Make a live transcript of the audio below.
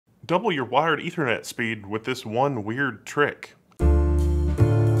double your wired Ethernet speed with this one weird trick. Oh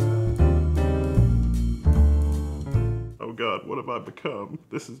God, what have I become?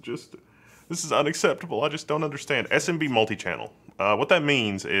 This is unacceptable. I just don't understand. SMB Multichannel. What that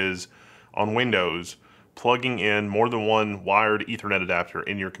means is on Windows, plugging in more than one wired Ethernet adapter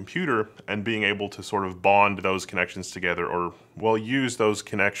in your computer and being able to sort of bond those connections together, or, well, use those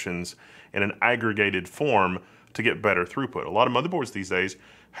connections in an aggregated form to get better throughput. A lot of motherboards these days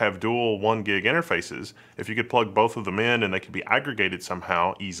have dual 1 gig interfaces. If you could plug both of them in and they could be aggregated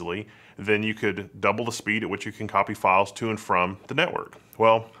somehow easily, then you could double the speed at which you can copy files to and from the network.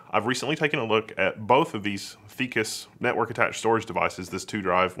 Well, I've recently taken a look at both of these Thecus network attached storage devices, this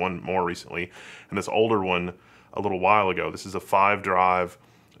 2-drive one more recently, and this older one a little while ago. This is a 5-drive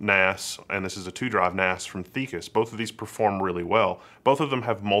NAS, and this is a 2-drive NAS from Thecus. Both of these perform really well. Both of them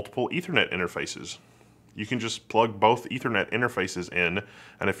have multiple Ethernet interfaces. You can just plug both Ethernet interfaces in,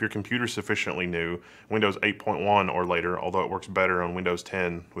 and if your computer's sufficiently new, Windows 8.1 or later, although it works better on Windows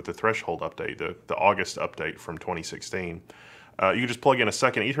 10 with the threshold update, the August update from 2016, you can just plug in a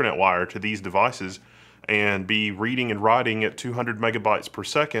second Ethernet wire to these devices and be reading and writing at 200 megabytes per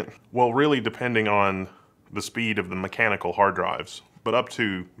second, well, really depending on the speed of the mechanical hard drives, but up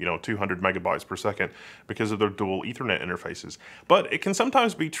to 200 megabytes per second because of their dual Ethernet interfaces. But it can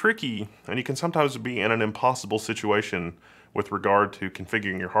sometimes be tricky, and you can sometimes be in an impossible situation with regard to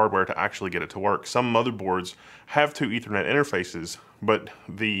configuring your hardware to actually get it to work. Some motherboards have 2 Ethernet interfaces, but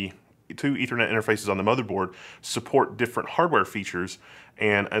the 2 Ethernet interfaces on the motherboard support different hardware features,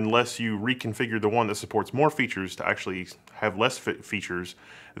 and unless you reconfigure the one that supports more features to actually have less features,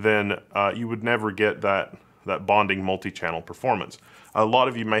 then you would never get that bonding multi-channel performance. A lot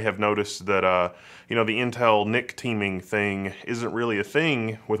of you may have noticed that the Intel NIC teaming thing isn't really a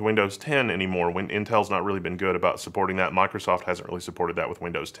thing with Windows 10 anymore. When Intel's not really been good about supporting that, Microsoft hasn't really supported that with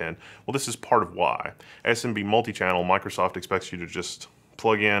Windows 10. Well, this is part of why. SMB Multichannel, Microsoft expects you to just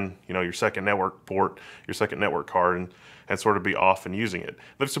plug in your second network port, your second network card, and sort of be off and using it.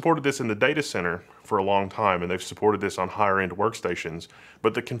 They've supported this in the data center for a long time, and they've supported this on higher end workstations,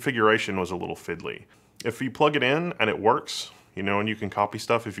 but the configuration was a little fiddly. If you plug it in and it works, and you can copy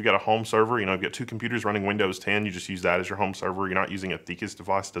stuff. If you've got a home server, you've got 2 computers running Windows 10, you just use that as your home server. You're not using a Thecus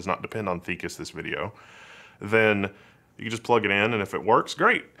device. It does not depend on Thecus, this video. Then you can just plug it in, and if it works,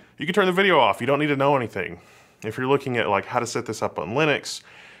 great. You can turn the video off. You don't need to know anything. If you're looking at like how to set this up on Linux,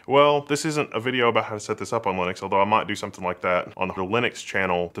 well, this isn't a video about how to set this up on Linux, although I might do something like that on the Linux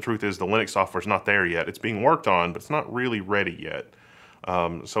channel. The truth is the Linux software is not there yet. It's being worked on, but it's not really ready yet.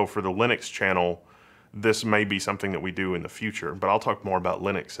 So for the Linux channel, this may be something that we do in the future, but I'll talk more about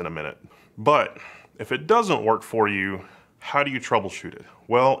Linux in a minute. But if it doesn't work for you, how do you troubleshoot it?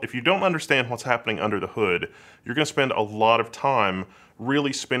 Well, if you don't understand what's happening under the hood, you're going to spend a lot of time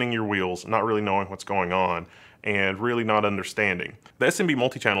really spinning your wheels, not really knowing what's going on, and really not understanding. The SMB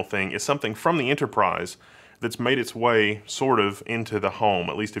multi-channel thing is something from the enterprise that's made its way sort of into the home,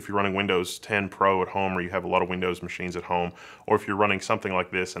 at least if you're running Windows 10 Pro at home, or you have a lot of Windows machines at home, or if you're running something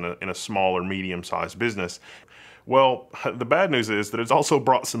like this in a small or medium-sized business. Well, the bad news is that it's also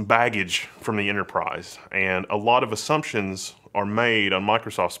brought some baggage from the enterprise, and a lot of assumptions are made on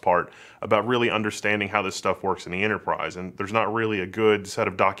Microsoft's part about really understanding how this stuff works in the enterprise, and there's not really a good set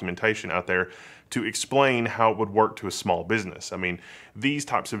of documentation out there to explain how it would work to a small business. I mean, these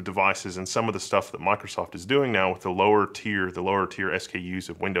types of devices and some of the stuff that Microsoft is doing now with the lower tier SKUs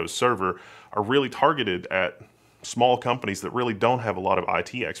of Windows Server are really targeted at small companies that really don't have a lot of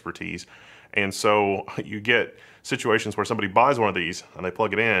IT expertise. And so you get situations where somebody buys one of these and they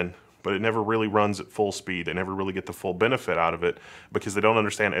plug it in, but it never really runs at full speed. They never really get the full benefit out of it because they don't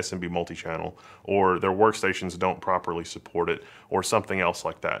understand SMB multi-channel, or their workstations don't properly support it, or something else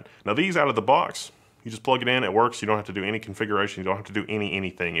like that. Now these out of the box, you just plug it in, it works. You don't have to do any configuration. You don't have to do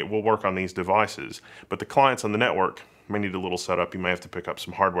anything. It will work on these devices. But the clients on the network may need a little setup. You may have to pick up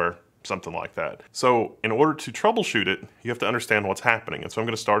some hardware, something like that. So in order to troubleshoot it, you have to understand what's happening. And so I'm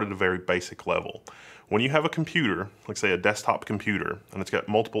going to start at a very basic level. When you have a computer, like say a desktop computer, and it's got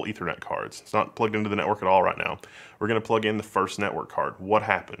multiple Ethernet cards, it's not plugged into the network at all right now, we're going to plug in the first network card. What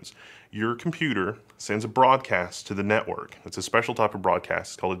happens? Your computer sends a broadcast to the network. It's a special type of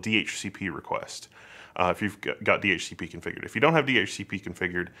broadcast. It's called a DHCP request. If you've got DHCP configured. If you don't have DHCP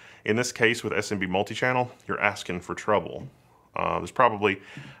configured, in this case with SMB multi-channel, you're asking for trouble. You could probably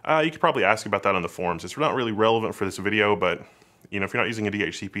ask about that on the forums. It's not really relevant for this video, but if you're not using a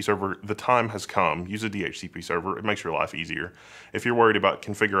DHCP server, the time has come. Use a DHCP server. It makes your life easier. If you're worried about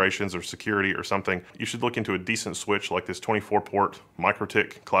configurations or security or something, you should look into a decent switch like this 24-port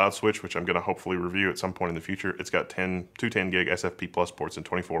MikroTik cloud switch, which I'm going to hopefully review at some point in the future. It's got two 10 gig SFP plus ports and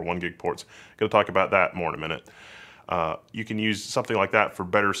 24 1 gig ports. Going to talk about that more in a minute. You can use something like that for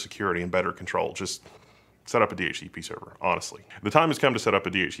better security and better control. Just set up a DHCP server, honestly. The time has come to set up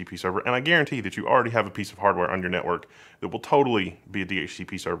a DHCP server, and I guarantee that you already have a piece of hardware on your network that will totally be a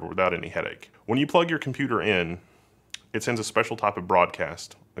DHCP server without any headache. When you plug your computer in, it sends a special type of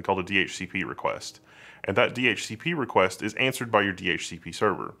broadcast called a DHCP request. And that DHCP request is answered by your DHCP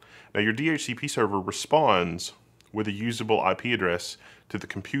server. Now, your DHCP server responds with a usable IP address to the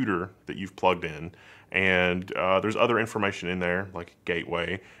computer that you've plugged in. And there's other information in there, like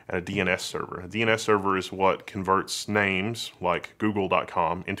gateway and a DNS server. A DNS server is what converts names, like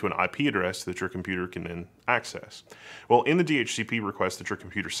google.com, into an IP address that your computer can then access. Well, in the DHCP request that your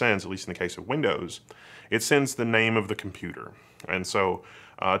computer sends, at least in the case of Windows, it sends the name of the computer. And so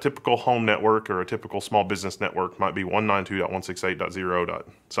a typical home network or a typical small business network might be 192.168.0.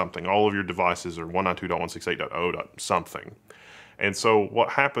 something. All of your devices are 192.168.0. something. And so what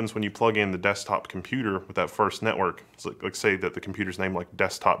happens when you plug in the desktop computer with that first network, so let's say that the computer's named like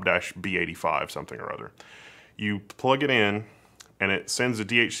desktop-B85 something or other. You plug it in and it sends a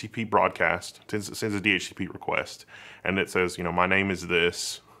DHCP broadcast, it sends a DHCP request, and it says, my name is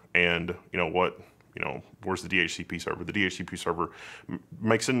this, and where's the DHCP server? The DHCP server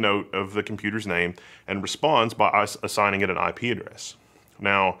makes a note of the computer's name and responds by us assigning it an IP address.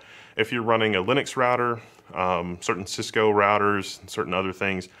 Now, if you're running a Linux router, certain Cisco routers, and certain other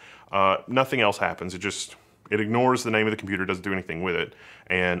things, nothing else happens. It ignores the name of the computer, doesn't do anything with it,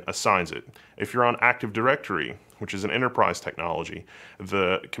 and assigns it. If you're on Active Directory, which is an enterprise technology,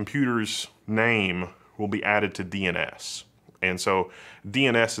 the computer's name will be added to DNS. And so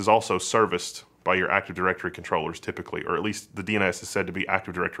DNS is also serviced by your Active Directory controllers typically, or at least the DNS is said to be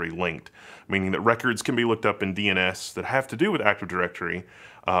Active Directory linked, meaning that records can be looked up in DNS that have to do with Active Directory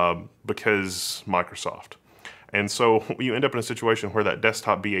because Microsoft. And so you end up in a situation where that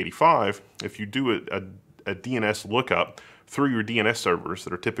desktop B85, if you do a DNS lookup through your DNS servers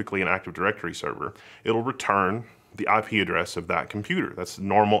that are typically an Active Directory server, it'll return the IP address of that computer. That's the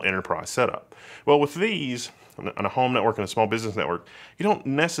normal enterprise setup. Well, with these, on a home network and a small business network, you don't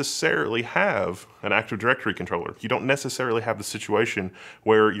necessarily have an Active Directory controller. You don't necessarily have the situation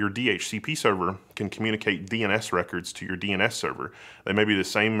where your DHCP server can communicate DNS records to your DNS server. They may be the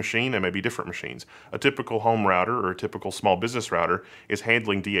same machine, they may be different machines. A typical home router or a typical small business router is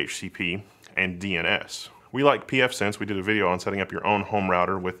handling DHCP and DNS. We like pfSense. We did a video on setting up your own home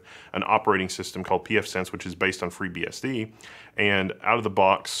router with an operating system called pfSense, which is based on FreeBSD. And out of the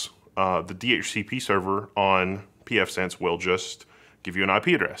box, the DHCP server on pfSense will just give you an IP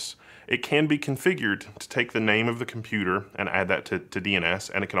address. It can be configured to take the name of the computer and add that to DNS,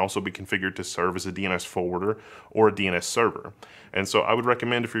 and it can also be configured to serve as a DNS forwarder or a DNS server. And so I would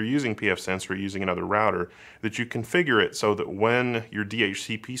recommend, if you're using pfSense or using another router, that you configure it so that when your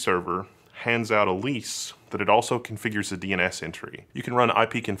DHCP server hands out a lease, that it also configures a DNS entry. You can run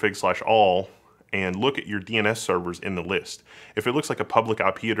ipconfig/all and look at your DNS servers in the list. If it looks like a public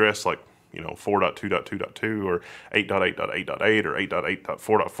IP address, like 4.2.2.2 or 8.8.8.8 or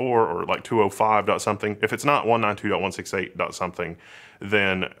 8.8.4.4 or like 205. something, if it's not 192.168. something,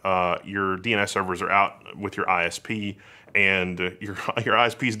 then your DNS servers are out with your ISP, and your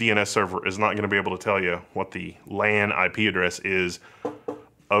ISP's DNS server is not going to be able to tell you what the LAN IP address is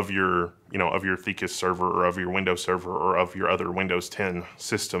of your Thecus server or of your Windows server or of your other Windows 10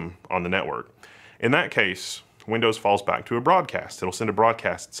 system on the network. In that case, Windows falls back to a broadcast. It'll send a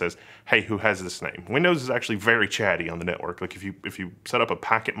broadcast that says, hey, who has this name? Windows is actually very chatty on the network. Like if you set up a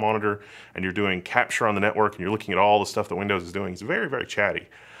packet monitor and you're doing capture on the network and you're looking at all the stuff that Windows is doing, it's very, very chatty.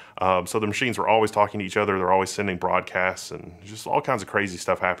 So the machines are always talking to each other. They're always sending broadcasts and just all kinds of crazy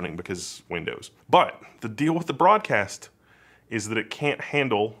stuff happening because Windows. But the deal with the broadcast is that it can't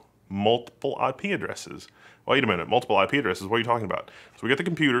handle multiple IP addresses. Wait a minute, multiple IP addresses, what are you talking about? So we got the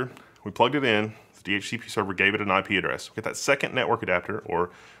computer, we plugged it in, the DHCP server gave it an IP address. We get that second network adapter,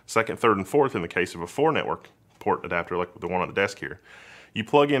 or second, third, and fourth in the case of a 4-network port adapter like the one on the desk here. You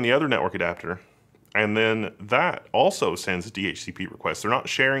plug in the other network adapter, and then that also sends a DHCP request. They're not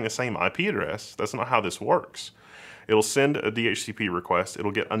sharing the same IP address. That's not how this works. It'll send a DHCP request,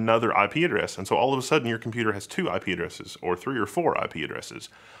 it'll get another IP address, and so all of a sudden your computer has 2 IP addresses, or 3 or 4 IP addresses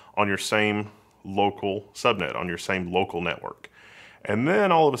on your same local subnet, on your same local network. And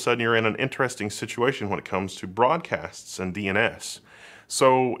then all of a sudden you're in an interesting situation when it comes to broadcasts and DNS.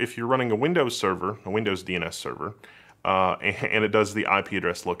 So if you're running a Windows server, a Windows DNS server, and it does the IP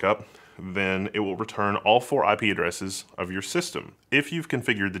address lookup, then it will return all 4 IP addresses of your system. If you've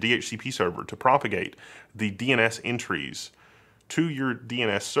configured the DHCP server to propagate the DNS entries to your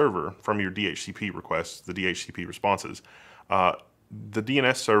DNS server from your DHCP requests, the DHCP responses, the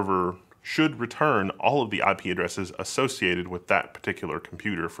DNS server should return all of the IP addresses associated with that particular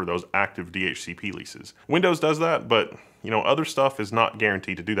computer for those active DHCP leases. Windows does that, but other stuff is not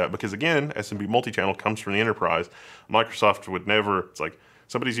guaranteed to do that because, again, SMB Multichannel comes from the enterprise. Microsoft would never, it's like,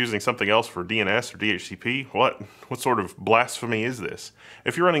 somebody's using something else for DNS or DHCP? What sort of blasphemy is this?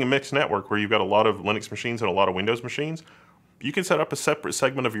 If you're running a mixed network where you've got a lot of Linux machines and a lot of Windows machines, you can set up a separate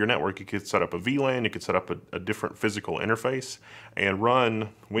segment of your network. You could set up a VLAN, you could set up a different physical interface and run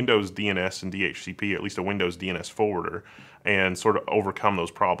Windows DNS and DHCP, at least a Windows DNS forwarder, and sort of overcome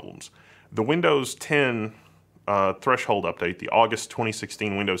those problems. The Windows 10 threshold update, the August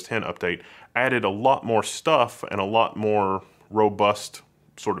 2016 Windows 10 update, added a lot more stuff and a lot more robust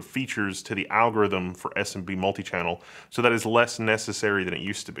sort of features to the algorithm for SMB Multichannel, so that is less necessary than it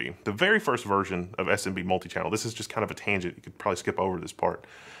used to be. The very first version of SMB Multichannel, this is just kind of a tangent, you could probably skip over this part,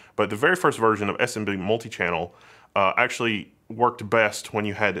 but the very first version of SMB Multichannel actually worked best when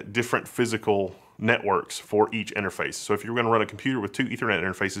you had different physical networks for each interface. So if you were going to run a computer with 2 Ethernet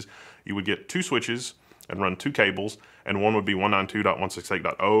interfaces, you would get 2 switches and run 2 cables, and one would be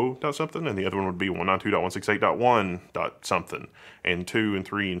 192.168.0. something, and the other one would be 192.168.1. something, and 2 and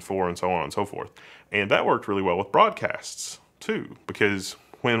 3 and 4 and so on and so forth. And that worked really well with broadcasts too, because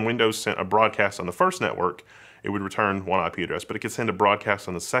when Windows sent a broadcast on the first network, it would return 1 IP address, but it could send a broadcast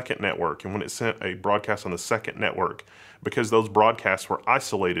on the second network, and when it sent a broadcast on the second network, because those broadcasts were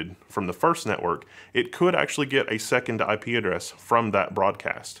isolated from the first network, it could actually get a second IP address from that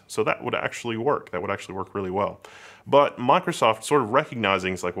broadcast. So that would actually work. That would actually work really well. But Microsoft sort of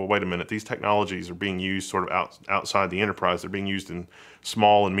recognizing, it's like, well, wait a minute, these technologies are being used sort of outside the enterprise. They're being used in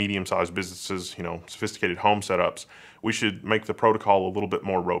small and medium-sized businesses, sophisticated home setups. We should make the protocol a little bit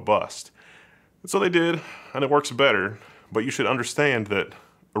more robust. And so they did, and it works better, but you should understand that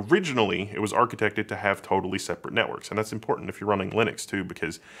originally it was architected to have totally separate networks, and that's important if you're running Linux too,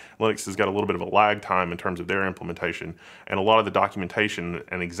 because Linux has got a little bit of a lag time in terms of their implementation, and a lot of the documentation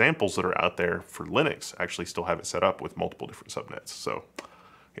and examples that are out there for Linux actually still have it set up with multiple different subnets. So,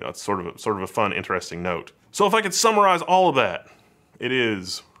 it's sort of a fun, interesting note. So if I could summarize all of that, it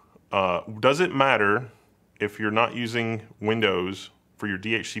is, does it matter if you're not using Windows for your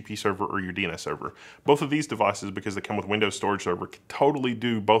DHCP server or your DNS server? Both of these devices, because they come with Windows Storage Server, can totally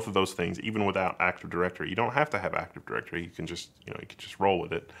do both of those things even without Active Directory. You don't have to have Active Directory. You can just, you can just roll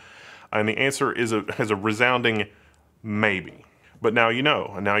with it. And the answer is a resounding maybe. But now you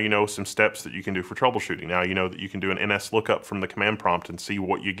know, and now you know some steps that you can do for troubleshooting. Now you know that you can do an NS lookup from the command prompt and see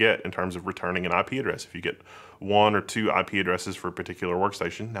what you get in terms of returning an IP address. If you get 1 or 2 IP addresses for a particular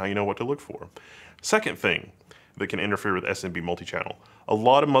workstation, now you know what to look for. Second thing that can interfere with SMB Multichannel. A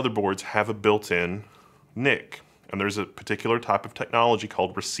lot of motherboards have a built-in NIC, and there's a particular type of technology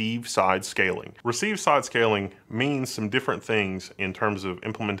called receive side scaling. Receive side scaling means some different things in terms of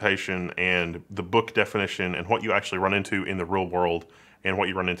implementation and the book definition and what you actually run into in the real world and what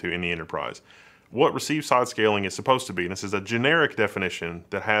you run into in the enterprise. What receive side scaling is supposed to be, and this is a generic definition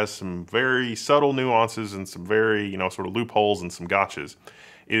that has some very subtle nuances and some very, sort of loopholes and some gotchas,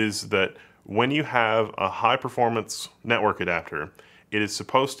 is that when you have a high-performance network adapter, it is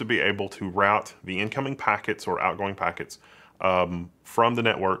supposed to be able to route the incoming packets or outgoing packets from the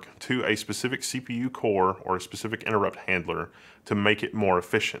network to a specific CPU core or a specific interrupt handler to make it more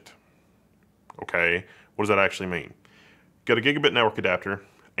efficient. Okay, what does that actually mean? Got a gigabit network adapter,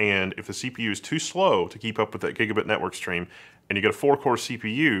 and if the CPU is too slow to keep up with that gigabit network stream, and you get a 4-core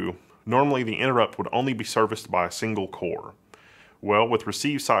CPU, normally the interrupt would only be serviced by a single core. Well, with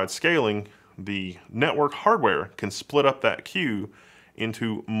receive side scaling, the network hardware can split up that queue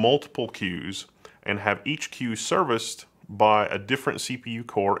into multiple queues and have each queue serviced by a different CPU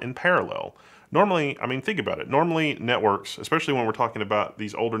core in parallel. Normally, think about it. Normally networks, especially when we're talking about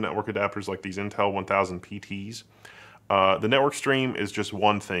these older network adapters like these Intel 1000 PTs, the network stream is just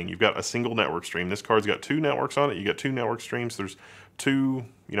one thing. You've got a single network stream. This card's got 2 networks on it. You got 2 network streams. There's 2,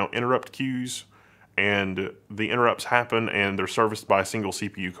 interrupt queues, and the interrupts happen and they're serviced by a single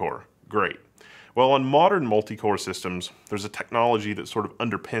CPU core. Great. Well, on modern multi-core systems, there's a technology that sort of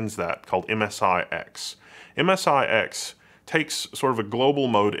underpins that called MSIX. MSIX takes sort of a global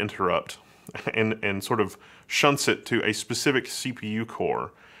mode interrupt and sort of shunts it to a specific CPU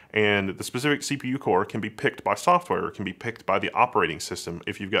core. And the specific CPU core can be picked by software, or can be picked by the operating system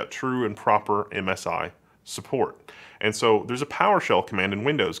if you've got true and proper MSI support. And so there's a PowerShell command in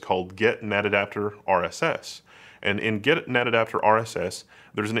Windows called get netadapter RSS. And in get net adapter RSS,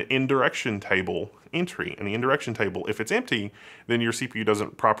 there's an indirection table entry. And the indirection table, if it's empty, then your CPU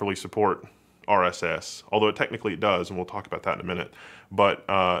doesn't properly support RSS, although technically it does, and we'll talk about that in a minute. But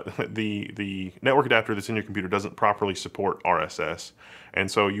the network adapter that's in your computer doesn't properly support RSS, and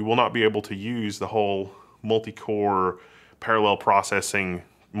so you will not be able to use the whole multi-core parallel processing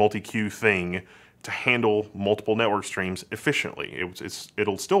multi-queue thing to handle multiple network streams efficiently.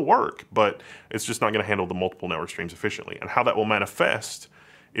 It'll still work, but it's just not going to handle the multiple network streams efficiently. And how that will manifest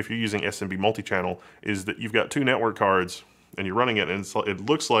if you're using SMB Multichannel is that you've got two network cards and you're running it, and it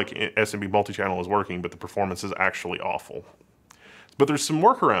looks like SMB Multichannel is working, but the performance is actually awful. But there's some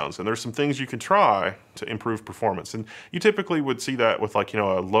workarounds, and there's some things you can try to improve performance. And you typically would see that with, like, a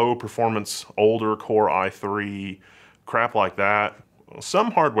low performance, older Core i3, crap like that.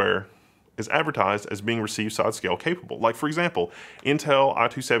 Some hardware is advertised as being receive side scale capable. Like, for example, Intel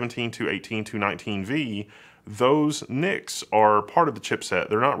i217, 218, 219V, those NICs are part of the chipset.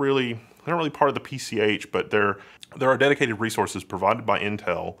 They're not really part of the PCH, but there are dedicated resources provided by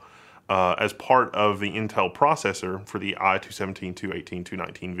Intel as part of the Intel processor for the i217, 218,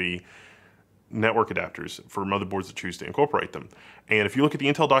 219V network adapters for motherboards that choose to incorporate them. And if you look at the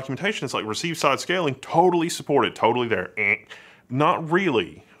Intel documentation, it's like receive side scaling, totally supported, totally there. Not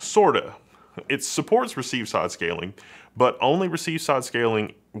really, sorta. It supports receive side scaling, but only receive side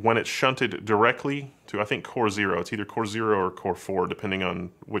scaling when it's shunted directly to, I think, Core 0. It's either Core 0 or Core 4, depending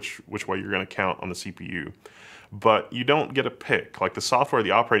on which way you're going to count on the CPU. But you don't get a pick. Like, the software,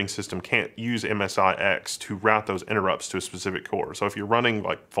 the operating system can't use MSIX to route those interrupts to a specific core. So if you're running,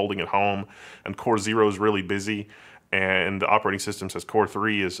 like, folding at home and Core 0 is really busy and the operating system says Core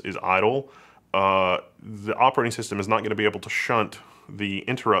 3 is idle, the operating system is not going to be able to shunt the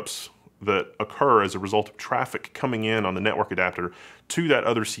interrupts that occur as a result of traffic coming in on the network adapter to that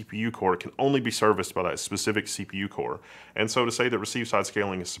other CPU core. It can only be serviced by that specific CPU core. And so to say that receive side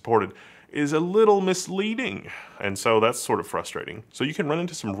scaling is supported is a little misleading. And so that's sort of frustrating. So you can run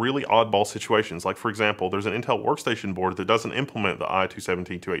into some really oddball situations. Like, for example, there's an Intel workstation board that doesn't implement the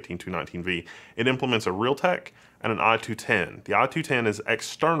i217, 218, 219V. It implements a Realtek and an i210. The i210 is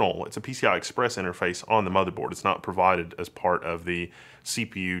external. It's a PCI Express interface on the motherboard. It's not provided as part of the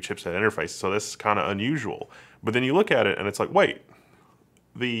CPU chipset interface. So this is kind of unusual. But then you look at it and it's like, wait,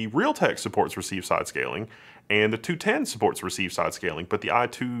 the Realtek supports receive side scaling and the 210 supports receive side scaling, but the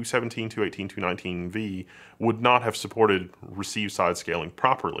i217, 218, 219V would not have supported receive side scaling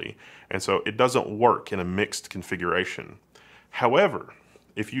properly. And so it doesn't work in a mixed configuration. However,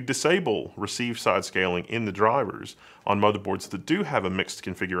 if you disable receive side scaling in the drivers on motherboards that do have a mixed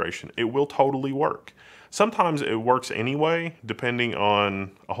configuration, it will totally work. Sometimes it works anyway, depending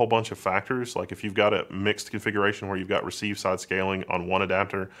on a whole bunch of factors. Like, if you've got a mixed configuration where you've got receive side scaling on one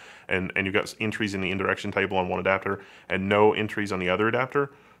adapter and you've got entries in the indirection table on one adapter and no entries on the other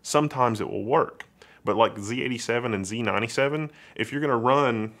adapter, sometimes it will work. But like Z87 and Z97, if you're going to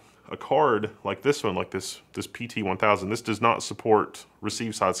run a card like this one, like this PT1000, this does not support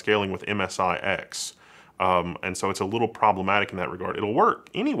receive side scaling with MSIX. And so it's a little problematic in that regard. It'll work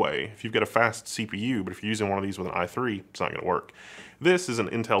anyway if you've got a fast CPU, but if you're using one of these with an i3, it's not going to work. This is an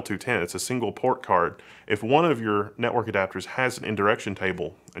Intel 210. It's a single port card. If one of your network adapters has an indirection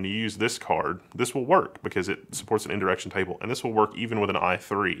table and you use this card, this will work because it supports an indirection table, and this will work even with an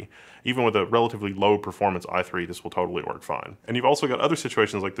i3. Even with a relatively low performance i3, this will totally work fine. And you've also got other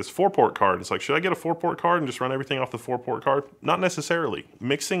situations like this 4-port card. It's like, should I get a 4-port card and just run everything off the 4-port card? Not necessarily.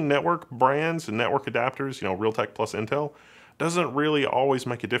 Mixing network brands and network adapters, Realtek plus Intel, doesn't really always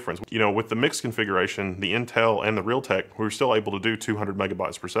make a difference. With the mixed configuration, the Intel and the Realtek, we were still able to do 200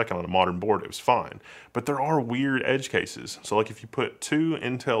 megabytes per second on a modern board. It was fine. But there are weird edge cases. So like if you put two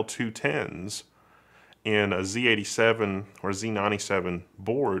Intel 210s in a Z87 or Z97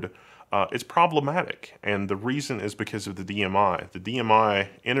 board, it's problematic. And the reason is because of the DMI. The DMI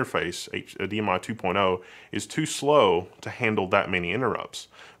interface, DMI 2.0, is too slow to handle that many interrupts.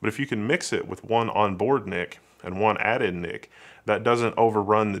 But if you can mix it with one onboard NIC and one added NIC, that doesn't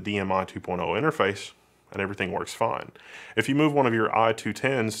overrun the DMI 2.0 interface, and everything works fine. If you move one of your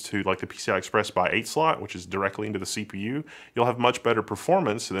i210s to like the PCI Express by 8 slot, which is directly into the CPU, you'll have much better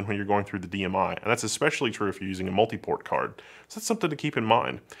performance than when you're going through the DMI. And that's especially true if you're using a multi-port card. So that's something to keep in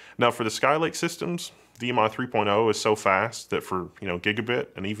mind. Now for the Skylake systems, DMI 3.0 is so fast that for gigabit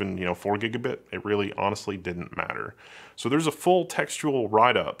and even 4 gigabit, it really honestly didn't matter. So there's a full textual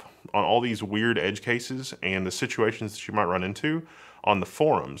write-up on all these weird edge cases and the situations that you might run into on the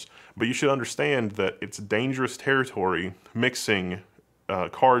forums. But you should understand that it's dangerous territory mixing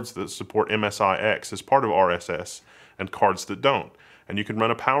cards that support MSIX as part of RSS and cards that don't. and you can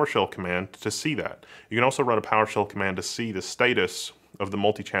run a PowerShell command to see that. You can also run a PowerShell command to see the status of the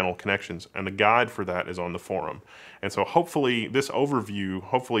multi-channel connections, and the guide for that is on the forum. And so hopefully this overview,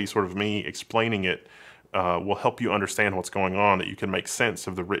 hopefully sort of me explaining it, will help you understand what's going on, that you can make sense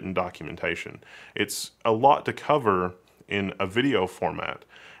of the written documentation. It's a lot to cover in a video format,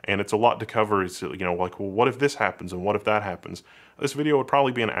 and it's a lot to cover. It's, you know, like, well, what if this happens and what if that happens? This video would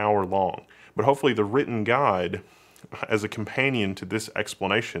probably be an hour long, but hopefully the written guide as a companion to this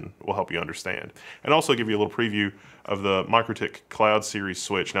explanation will help you understand. And also give you a little preview of the MikroTik Cloud Series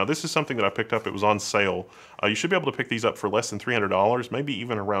switch. Now this is something that I picked up. It was on sale. You should be able to pick these up for less than $300, maybe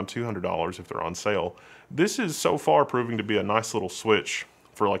even around $200 if they're on sale. This is so far proving to be a nice little switch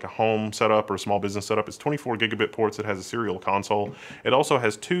for like a home setup or a small business setup. It's 24 gigabit ports. It has a serial console. It also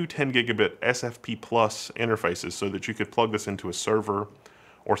has two 10 gigabit SFP Plus interfaces so that you could plug this into a server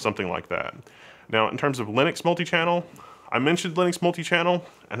or something like that. Now, in terms of Linux multi-channel, I mentioned Linux multi-channel,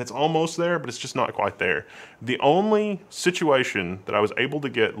 and it's almost there, but it's just not quite there. The only situation that I was able to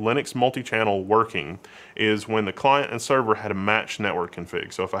get Linux multi-channel working is when the client and server had a matched network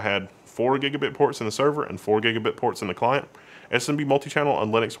config. So if I had 4 gigabit ports in the server and 4 gigabit ports in the client, SMB multi-channel on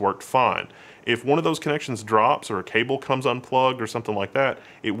Linux worked fine. If one of those connections drops or a cable comes unplugged or something like that,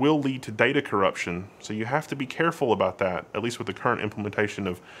 it will lead to data corruption. So you have to be careful about that, at least with the current implementation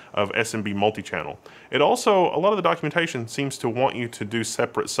of SMB multi-channel. It also, a lot of the documentation seems to want you to do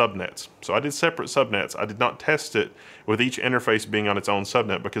separate subnets. So I did separate subnets. I did not test it with each interface being on its own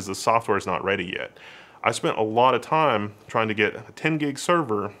subnet because the software is not ready yet. I spent a lot of time trying to get a 10 gig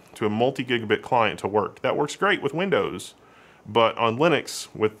server to a multi-gigabit client to work. That works great with Windows, but on Linux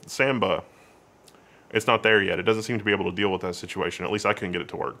with Samba, it's not there yet. It doesn't seem to be able to deal with that situation. At least I couldn't get it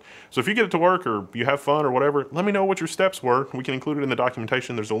to work. So if you get it to work or you have fun or whatever, let me know what your steps were. We can include it in the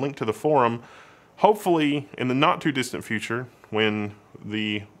documentation. There's a link to the forum. Hopefully, in the not too distant future, when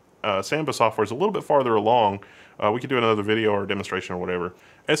the Samba software is a little bit farther along, we could do another video or demonstration or whatever.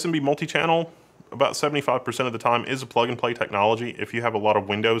 SMB multi-channel, about 75% of the time, is a plug-and-play technology. If you have a lot of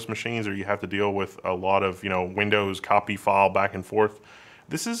Windows machines or you have to deal with a lot of, Windows copy file back and forth,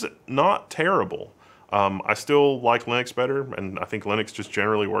 this is not terrible. I still like Linux better, and I think Linux just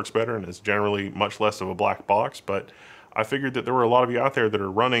generally works better and is generally much less of a black box, but I figured that there were a lot of you out there that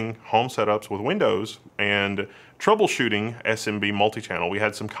are running home setups with Windows and troubleshooting SMB multi-channel. We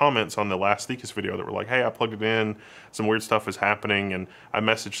had some comments on the last Thesis video that were like, hey, I plugged it in, some weird stuff is happening, and I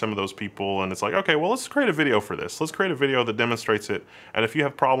messaged some of those people, and it's like, okay, well, let's create a video for this. Let's create a video that demonstrates it, and if you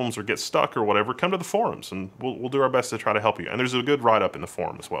have problems or get stuck or whatever, come to the forums, and we'll do our best to try to help you. And there's a good write-up in the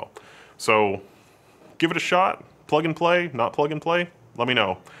forum as well. So give it a shot, plug and play, not plug and play, let me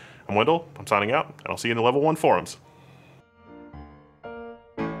know. I'm Wendell, I'm signing out, and I'll see you in the Level 1 forums.